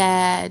 call your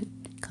dad,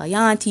 call your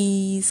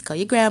aunties, call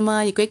your grandma,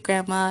 your great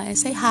grandma, and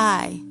say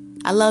hi.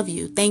 I love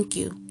you. Thank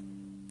you.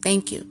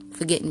 Thank you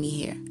for getting me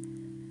here.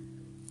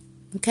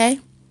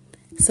 Okay?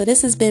 So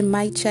this has been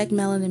Mic Check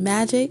Melanin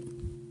Magic.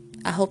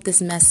 I hope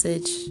this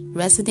message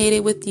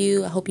resonated with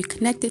you. I hope you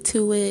connected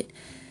to it,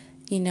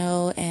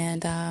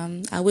 and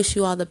I wish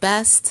you all the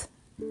best.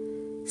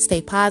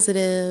 Stay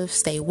positive,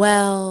 stay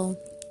well,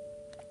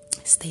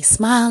 stay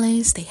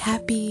smiling, stay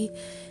happy,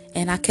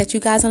 and I'll catch you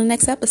guys on the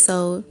next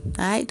episode.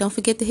 All right, don't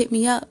forget to hit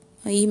me up.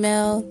 My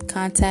email,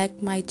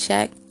 contact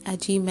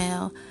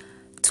miccheck@gmail.com,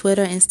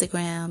 Twitter,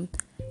 Instagram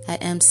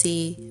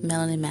 @MC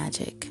Melanin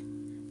Magic.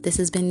 This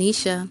has been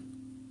Nisha.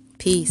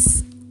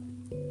 Peace.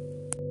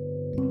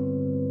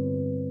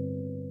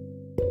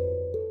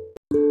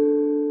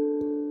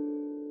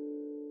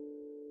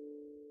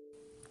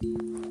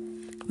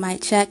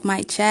 Mic check.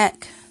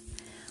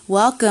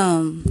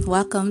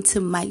 Welcome to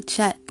Mic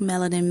Check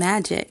Melanin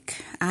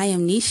Magic. I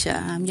am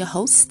Nisha. I'm your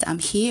host. I'm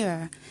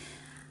here.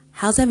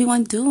 How's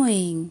everyone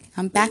doing?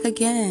 I'm back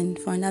again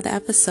for another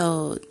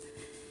episode.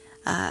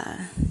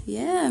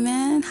 Yeah,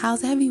 man.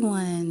 How's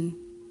everyone?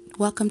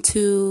 Welcome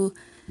to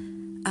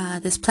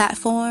this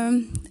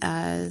platform.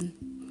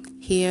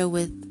 Here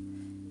with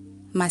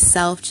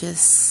myself,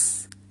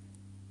 just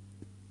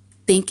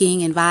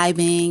thinking and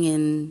vibing,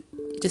 and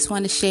just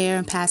want to share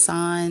and pass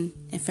on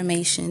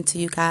information to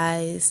you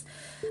guys.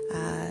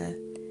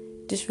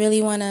 Just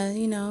really want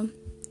to,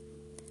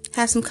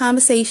 have some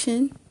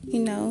conversation,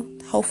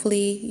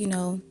 hopefully,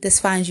 this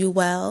finds you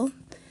well,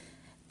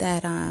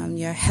 that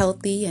you're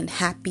healthy and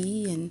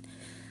happy, and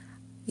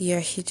you're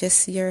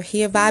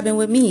here vibing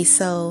with me.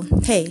 So,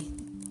 hey,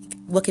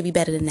 what could be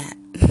better than that?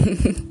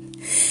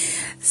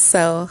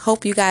 So,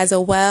 hope you guys are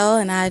well,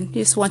 and I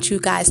just want you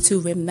guys to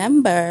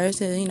remember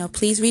to,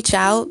 please reach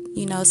out,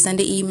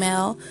 send an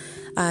email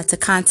to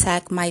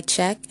contact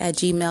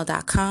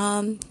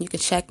miccheck@gmail.com. You can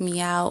check me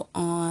out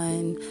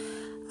on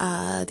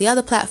the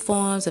other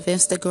platforms of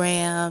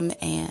Instagram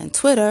and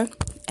Twitter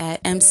at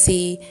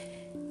MC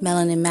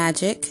Melanin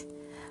Magic.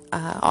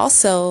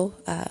 Also,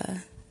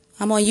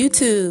 I'm on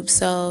YouTube,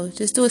 so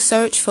just do a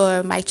search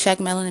for Mic Check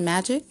Melanin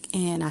Magic,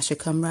 and I should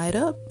come right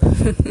up.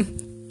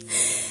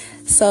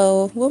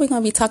 So what we're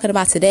going to be talking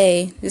about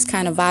today, just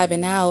kind of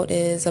vibing out,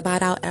 is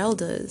about our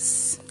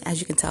elders, as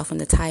you can tell from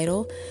the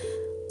title.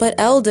 But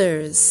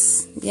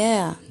elders,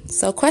 yeah.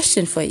 So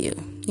question for you,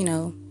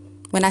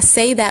 when I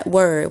say that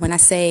word, when I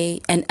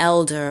say an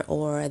elder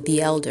or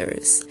the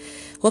elders,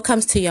 what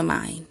comes to your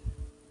mind?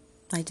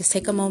 Just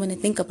take a moment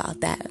and think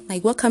about that.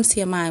 What comes to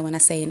your mind when I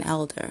say an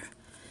elder?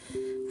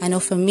 I know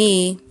for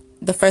me,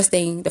 the first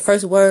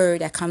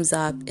word that comes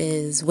up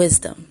is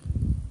wisdom.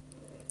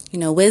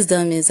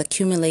 Wisdom is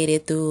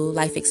accumulated through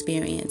life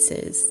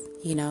experiences,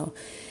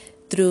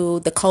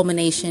 through the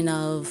culmination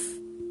of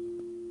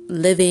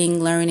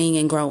living, learning,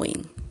 and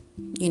growing,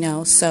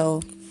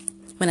 So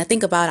when I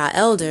think about our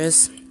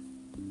elders,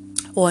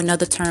 or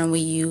another term we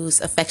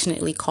use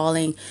affectionately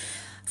calling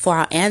for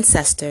our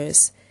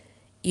ancestors,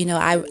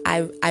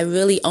 I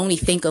really only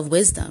think of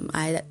wisdom.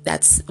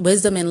 That's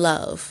wisdom and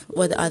love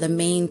are the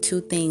main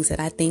two things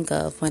that I think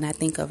of when I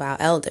think of our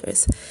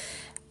elders.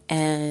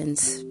 And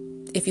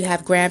if you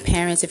have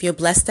grandparents, if you're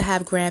blessed to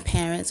have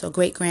grandparents or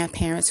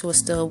great-grandparents who are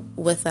still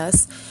with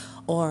us,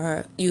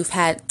 or you've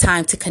had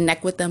time to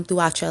connect with them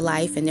throughout your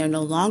life and they're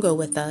no longer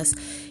with us,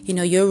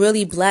 you're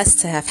really blessed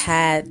to have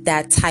had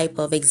that type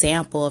of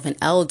example of an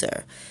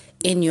elder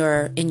in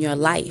your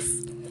life.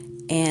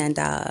 And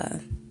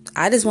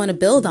I just want to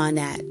build on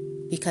that,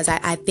 because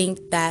I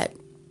think that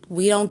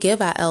we don't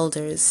give our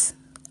elders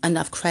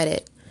enough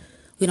credit.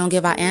 We don't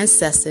give our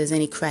ancestors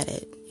any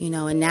credit,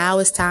 and now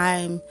it's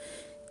time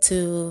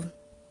to,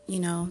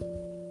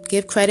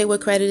 give credit where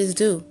credit is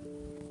due.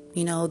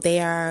 They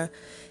are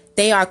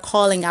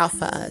calling out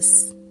for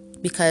us,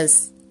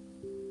 because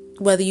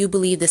whether you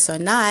believe this or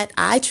not,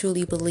 I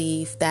truly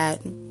believe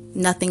that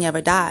nothing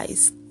ever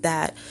dies,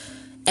 that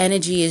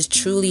energy is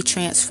truly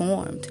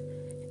transformed.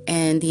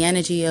 And the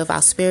energy of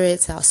our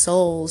spirits, our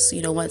souls,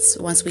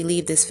 once we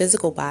leave this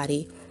physical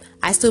body,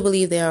 I still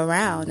believe they're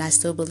around. I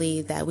still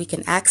believe that we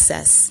can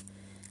access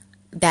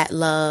that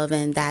love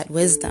and that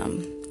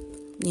wisdom,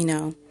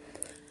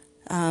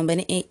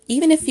 But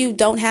even if you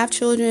don't have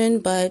children,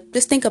 but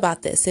just think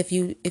about this. If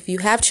you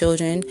have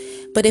children,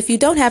 but if you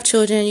don't have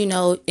children,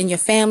 in your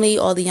family,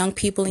 all the young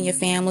people in your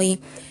family,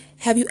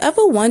 have you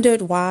ever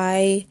wondered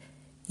why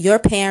your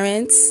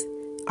parents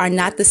are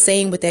not the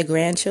same with their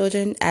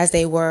grandchildren as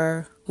they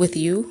were with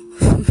you?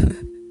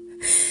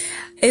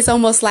 It's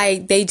almost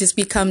like they just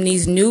become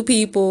these new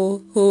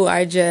people who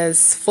are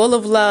just full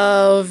of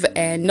love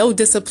and no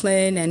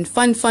discipline and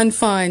fun,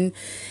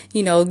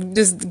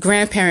 just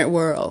grandparent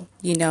world.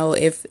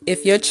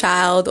 If your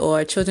child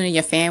or children in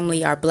your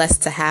family are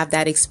blessed to have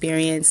that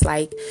experience,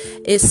 like,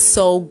 it's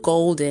so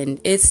golden.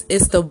 It's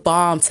the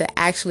bomb to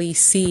actually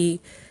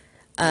see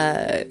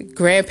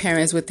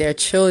grandparents with their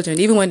children,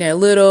 even when they're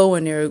little,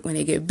 when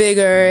they get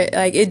bigger.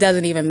 Like, it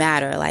doesn't even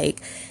matter.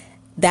 Like,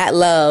 that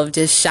love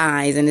just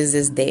shines and is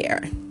just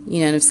there. You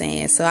know what I'm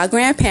saying? So our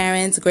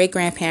grandparents,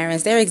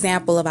 great-grandparents, they're an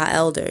example of our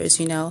elders,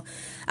 Our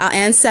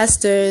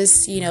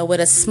ancestors, with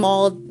a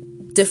small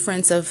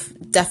difference of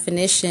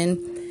definition,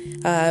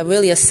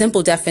 really a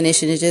simple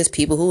definition, is just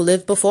people who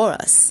lived before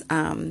us.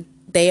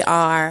 They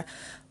are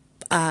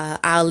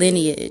our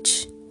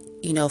lineage,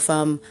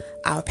 from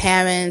our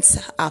parents,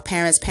 our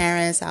parents'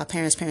 parents, our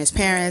parents' parents'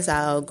 parents,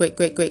 our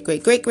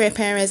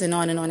great-great-great-great-great-grandparents, and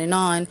on and on and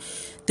on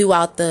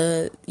throughout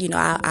the,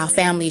 our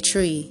family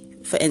tree,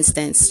 for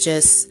instance,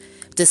 just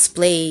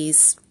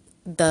displays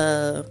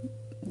the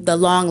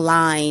long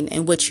line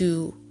in which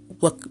you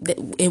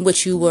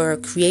were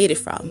created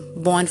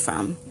from, born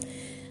from.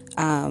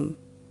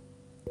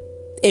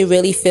 It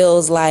really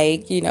feels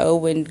like,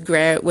 when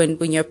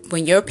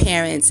your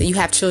parents, and you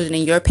have children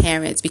and your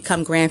parents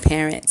become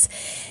grandparents,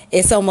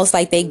 it's almost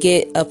like they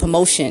get a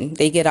promotion.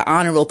 They get an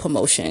honorable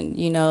promotion.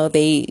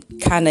 They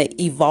kind of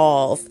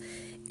evolve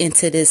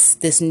into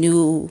this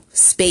new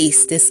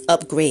space, this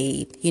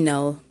upgrade,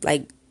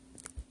 like,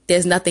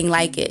 there's nothing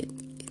like it.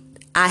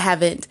 I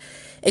haven't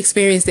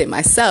experienced it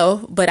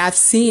myself, but I've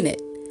seen it.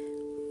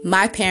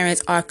 My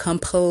parents are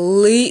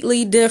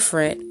completely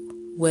different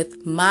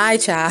with my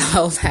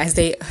child as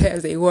they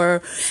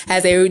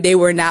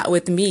were not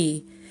with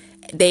me.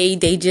 They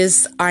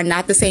just are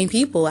not the same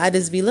people. I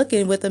just be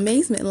looking with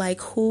amazement, like,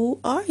 who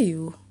are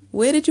you?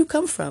 Where did you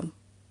come from?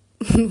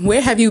 Where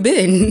have you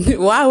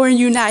been? Why were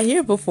you not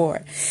here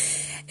before?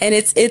 And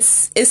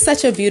it's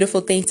such a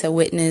beautiful thing to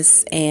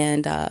witness.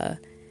 And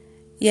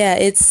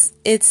it's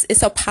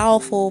a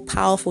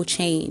powerful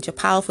change, a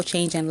powerful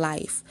change in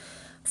life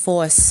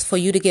for us, for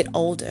you to get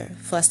older,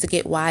 for us to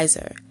get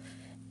wiser.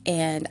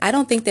 And I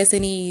don't think there's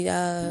any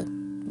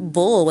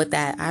bull with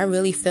that. I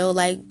really feel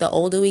like the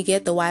older we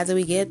get, the wiser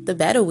we get, the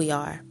better we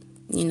are.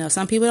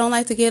 Some people don't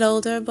like to get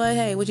older, but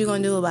hey, what you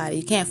gonna do about it?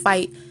 You can't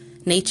fight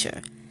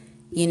nature,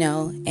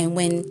 And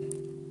when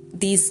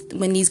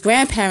these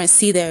grandparents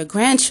see their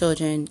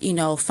grandchildren,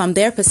 from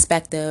their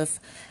perspective,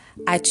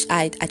 I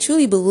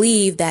truly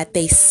believe that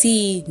they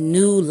see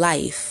new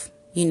life.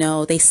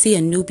 They see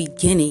a new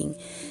beginning,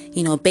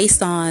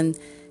 based on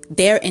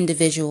their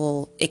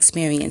individual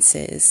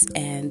experiences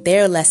and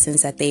their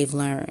lessons that they've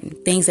learned,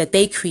 things that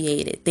they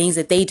created, things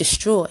that they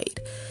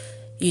destroyed.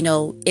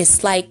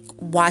 It's like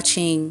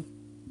watching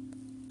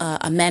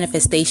a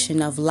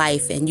manifestation of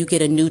life, and you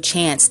get a new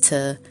chance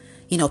to,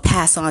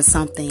 pass on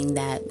something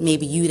that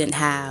maybe you didn't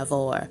have,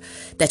 or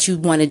that you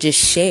want to just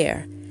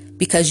share,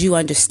 because you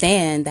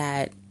understand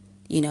that,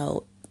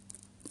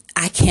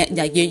 I can't,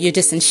 like, you're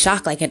just in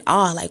shock, like in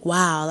awe, like,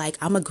 wow, like,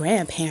 I'm a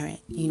grandparent,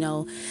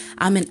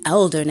 I'm an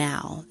elder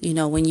now.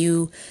 When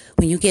you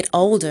get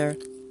older,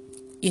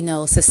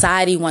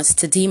 society wants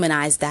to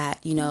demonize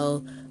that,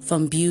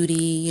 from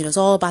beauty, it's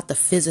all about the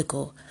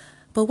physical.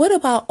 But what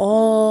about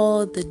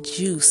all the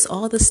juice,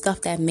 all the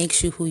stuff that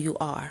makes you who you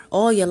are,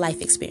 all your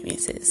life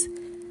experiences,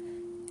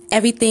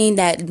 everything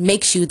that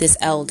makes you this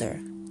elder?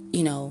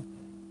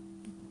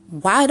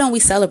 Why don't we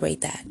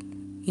celebrate that?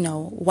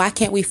 Why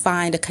can't we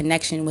find a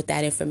connection with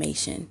that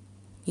information?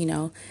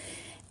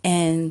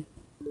 And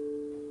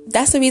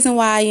that's the reason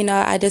why,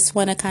 I just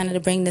want to kind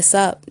of bring this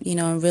up,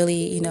 and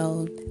really,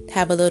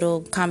 have a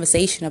little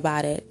conversation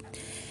about it,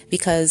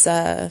 because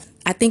I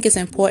think it's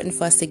important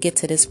for us to get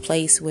to this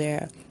place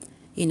where,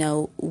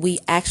 we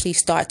actually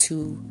start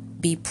to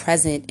be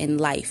present in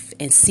life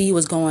and see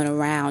what's going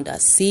around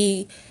us,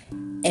 see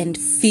and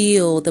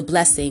feel the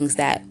blessings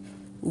that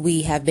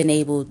we have been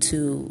able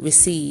to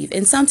receive.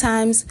 And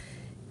sometimes,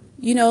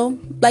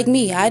 like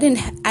me, I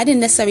didn't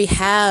necessarily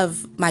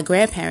have my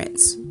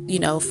grandparents,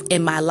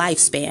 in my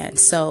lifespan.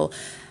 So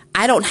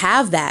I don't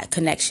have that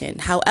connection.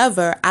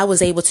 However, I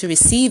was able to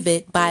receive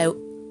it by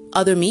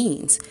other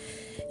means,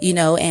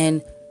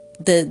 and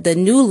the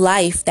new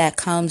life that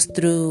comes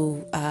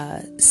through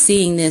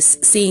seeing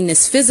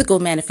this physical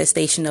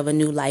manifestation of a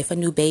new life, a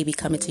new baby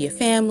coming to your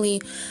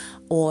family,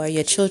 or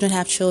your children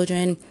have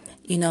children,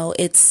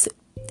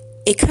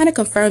 it kind of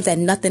confirms that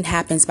nothing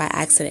happens by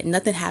accident.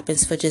 Nothing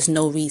happens for just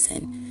no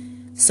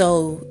reason.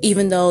 So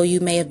even though you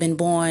may have been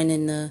born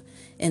in the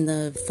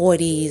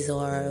 40s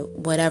or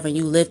whatever,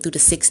 you lived through the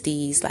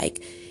 60s,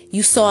 like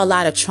you saw a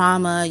lot of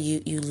trauma,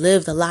 you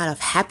lived a lot of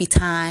happy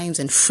times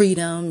and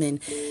freedom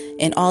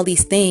and all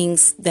these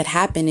things that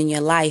happen in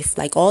your life,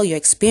 like all your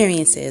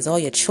experiences, all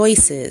your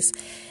choices,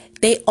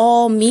 they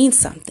all mean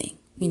something.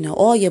 You know,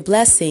 all your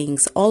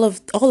blessings, all of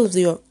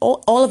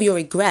your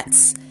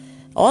regrets,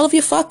 all of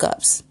your fuck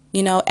ups,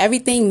 you know,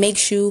 everything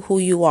makes you who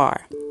you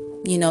are,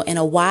 you know, and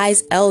a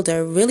wise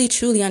elder really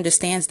truly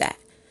understands that.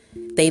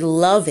 They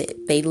love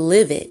it. They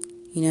live it.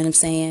 You know what I'm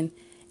saying?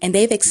 And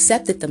they've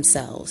accepted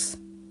themselves.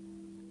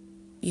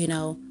 You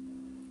know,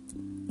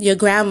 your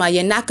grandma,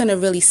 you're not going to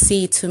really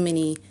see too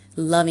many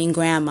loving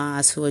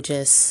grandmas who are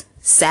just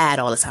sad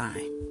all the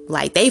time.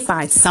 Like they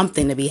find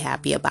something to be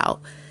happy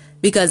about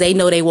because they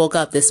know they woke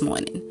up this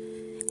morning.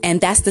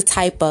 And that's the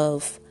type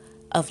of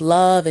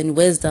love and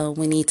wisdom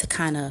we need to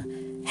kind of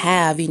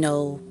have, you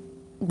know,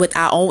 with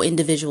our own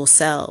individual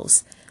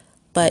selves.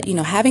 But, you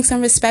know, having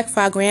some respect for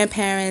our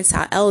grandparents,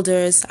 our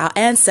elders, our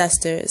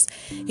ancestors,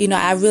 you know,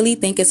 I really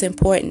think it's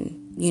important.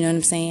 You know what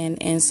I'm saying?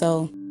 And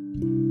so